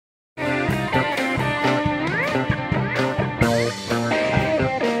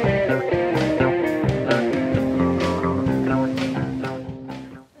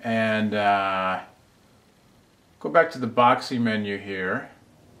back to the Boxee menu here.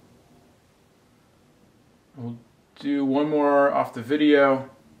 We'll do one more off the video.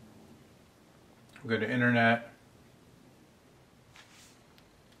 We'll go to internet.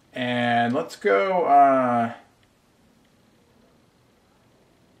 And let's go,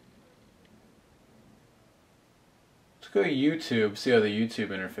 let's go to YouTube, see how the YouTube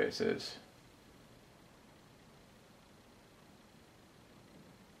interface is.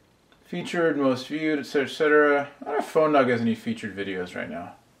 Featured, most viewed, etc., etc. I don't know if Phone Dog has any featured videos right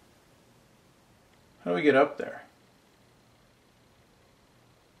now. How do we get up there?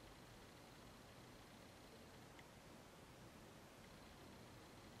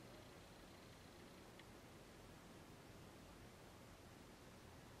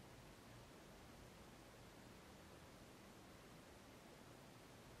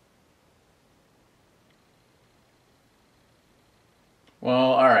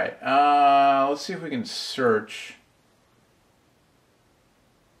 Well, alright. Let's see if we can search.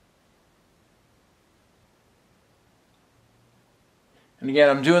 And again,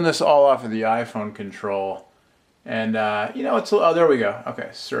 I'm doing this all off of the iPhone control. And, you know, it's... Oh, there we go. Okay,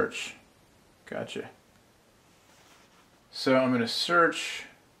 search. Gotcha. So I'm going to search.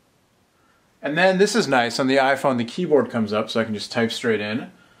 And then, this is nice. On the iPhone, the keyboard comes up, so I can just type straight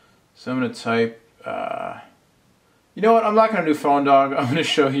in. So I'm going to type... You know what? I'm not going to do Phone Dog. I'm going to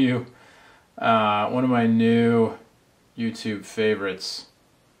show you one of my new YouTube favorites.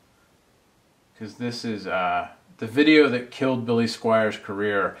 Because this is the video that killed Billy Squier's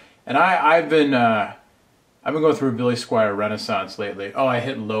career. And I've been going through a Billy Squier renaissance lately. Oh, I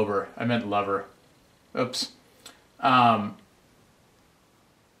hit Lover. I meant Lover. Oops. But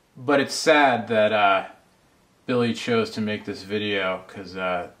it's sad that Billy chose to make this video, because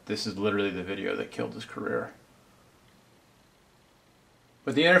this is literally the video that killed his career.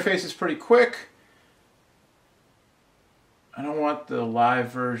 But the interface is pretty quick. I don't want the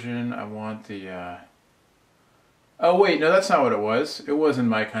live version. I want the... Oh wait, no, that's not what it was. It wasn't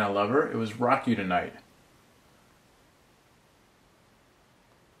My Kind of Lover. It was Rock You Tonight.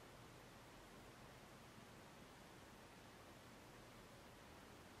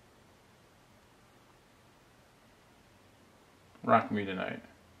 Rock Me Tonight.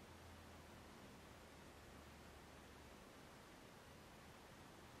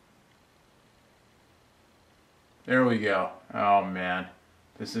 There we go. Oh man,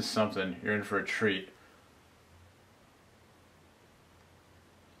 this is something. You're in for a treat.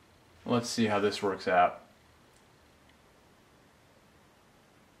 Let's see how this works out.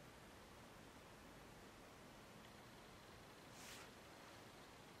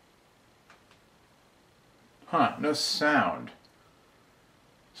 Huh, no sound.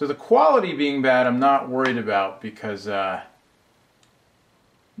 So the quality being bad, I'm not worried about, because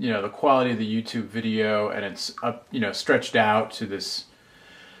you know, the quality of the YouTube video, and it's up, you know, stretched out to this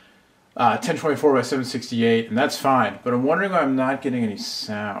 1024 by 768, and that's fine. But I'm wondering why I'm not getting any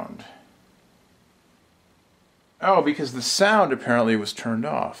sound. Oh, because the sound apparently was turned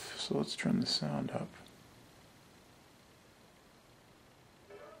off. So let's turn the sound up.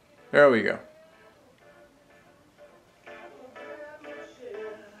 There we go.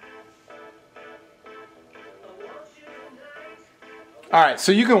 Alright,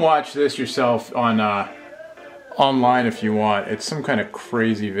 so you can watch this yourself on online if you want. It's some kind of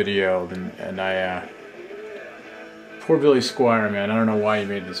crazy video, and I poor Billy Squier, man. I don't know why he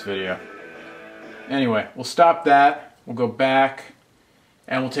made this video. Anyway, we'll stop that. We'll go back,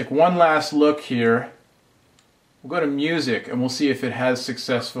 and we'll take one last look here. We'll go to music, and we'll see if it has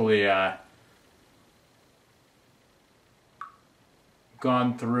successfully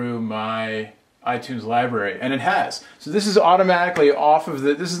gone through my iTunes library, and it has. So this is automatically off of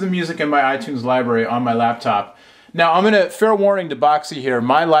this is the music in my iTunes library on my laptop. Now I'm gonna, fair warning to Boxee here,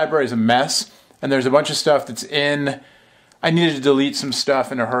 my library is a mess, and there's a bunch of stuff that's in. I needed to delete some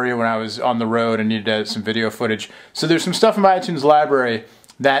stuff in a hurry when I was on the road and needed to edit some video footage. So there's some stuff in my iTunes library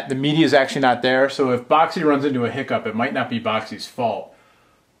that the media is actually not there, so if Boxee runs into a hiccup, it might not be Boxee's fault.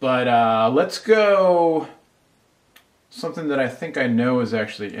 But let's go something that I think I know is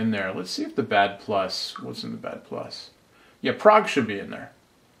actually in there. Let's see if the Bad Plus, what's in the Bad Plus? Yeah, Prague should be in there.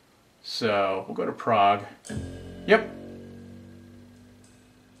 So we'll go to Prague. Yep.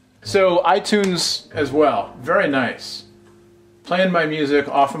 So iTunes as well, very nice. Playing my music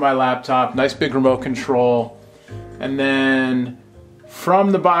off of my laptop, nice big remote control. And then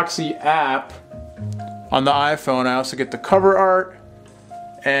from the Boxee app on the iPhone, I also get the cover art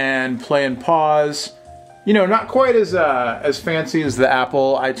and play and pause. You know, not quite as fancy as the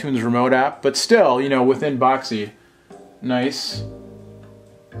Apple iTunes remote app, but still, you know, within Boxee, nice.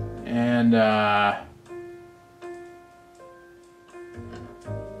 And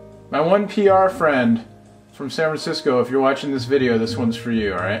My one PR friend from San Francisco, if you're watching this video, this one's for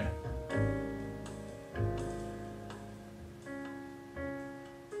you, alright?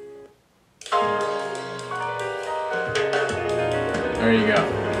 There you go.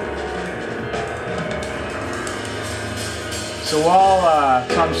 So while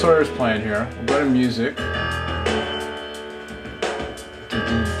Tom Sawyer's playing here, we'll go to music.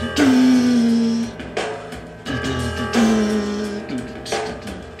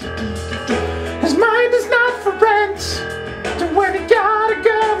 His mind is not for rent to when he got a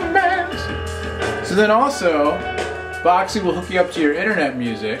government. So then also, Boxee will hook you up to your internet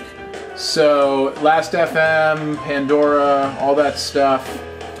music. So Last.fm, Pandora, all that stuff.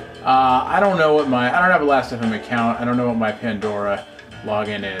 I don't have a Last.fm account. I don't know what my Pandora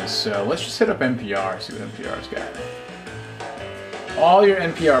login is. So let's just hit up NPR, see what NPR's got. All your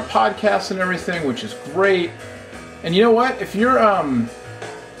NPR podcasts and everything, which is great. And you know what? If you're, let's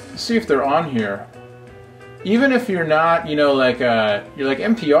see if they're on here. Even if you're not, you know, like, you're like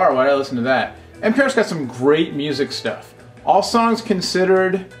NPR, why do I listen to that? NPR's got some great music stuff. All Songs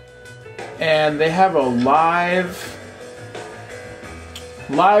Considered, and they have a live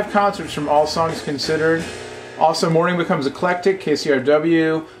concerts from All Songs Considered. Also, Morning Becomes Eclectic,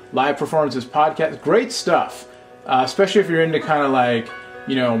 KCRW, live performances, podcast, great stuff. Especially if you're into kind of like,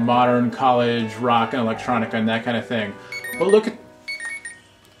 you know, modern college rock and electronica and that kind of thing. But look at,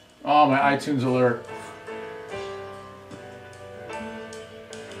 oh, my iTunes alert.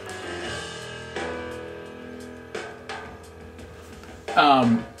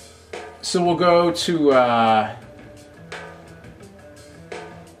 So we'll go to, I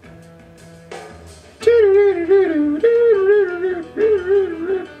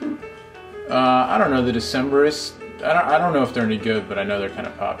don't know, the Decemberists. I don't know if they're any good, but I know they're kind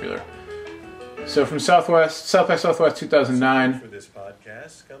of popular. So from South by Southwest 2009, for this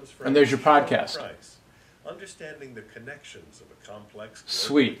podcast comes from and there's your podcast. Understanding the connections of a complex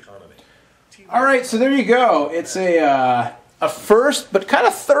Sweet. economy. All right, so there you go. It's a first but kind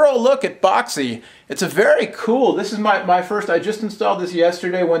of thorough look at Boxee. It's a very cool. This is my first. I just installed this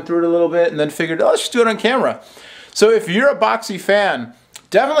yesterday, went through it a little bit, and then figured, oh, let's just do it on camera. So if you're a Boxee fan,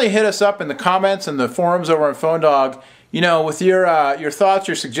 definitely hit us up in the comments and the forums over on Phone Dog. You know, with your thoughts,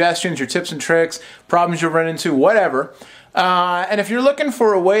 your suggestions, your tips and tricks, problems you'll run into, whatever. And if you're looking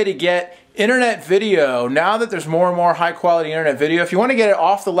for a way to get internet video, now that there's more and more high quality internet video, if you want to get it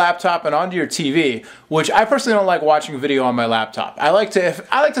off the laptop and onto your TV, which I personally don't like watching video on my laptop. I like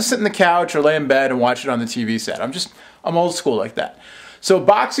to sit in the couch or lay in bed and watch it on the TV set. I'm old school like that. So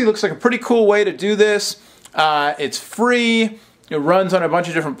Boxee looks like a pretty cool way to do this. It's free. It runs on a bunch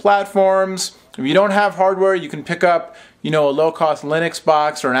of different platforms. If you don't have hardware, you can pick up, you know, a low-cost Linux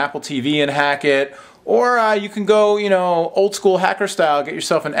box or an Apple TV and hack it. Or you can go, you know, old school hacker style, get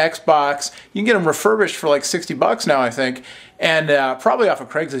yourself an Xbox. You can get them refurbished for like 60 bucks now, I think. And probably off of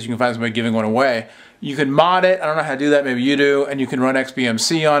Craigslist, you can find somebody giving one away. You can mod it. I don't know how to do that. Maybe you do. And you can run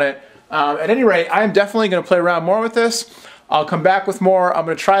XBMC on it. At any rate, I am definitely going to play around more with this. I'll come back with more. I'm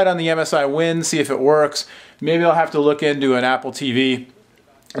going to try it on the MSI Win, see if it works. Maybe I'll have to look into an Apple TV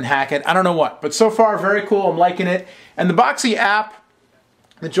and hack it. I don't know what. But so far, very cool. I'm liking it. And the Boxee app,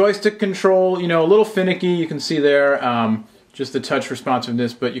 the joystick control, you know, a little finicky. You can see there just the touch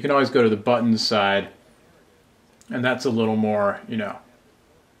responsiveness. But you can always go to the buttons side. And that's a little more, you know,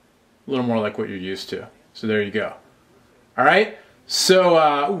 a little more like what you're used to. So there you go. All right. So,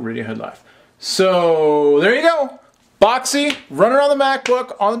 ooh, Radiohead Live. So there you go. Boxee, running on the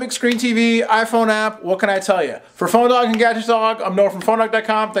MacBook, on the big screen TV, iPhone app, what can I tell you? For Phone Dog and Gadget Dog, I'm Noah from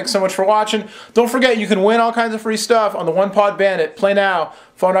PhoneDog.com. Thanks so much for watching. Don't forget, you can win all kinds of free stuff on the One Pod Bandit. Play now,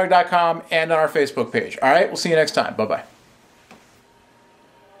 PhoneDog.com, and on our Facebook page. All right, we'll see you next time. Bye-bye.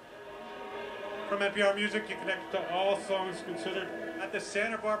 From NPR Music, you connect to All Songs Considered at the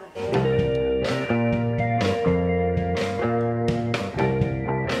Santa Barbara Bowl.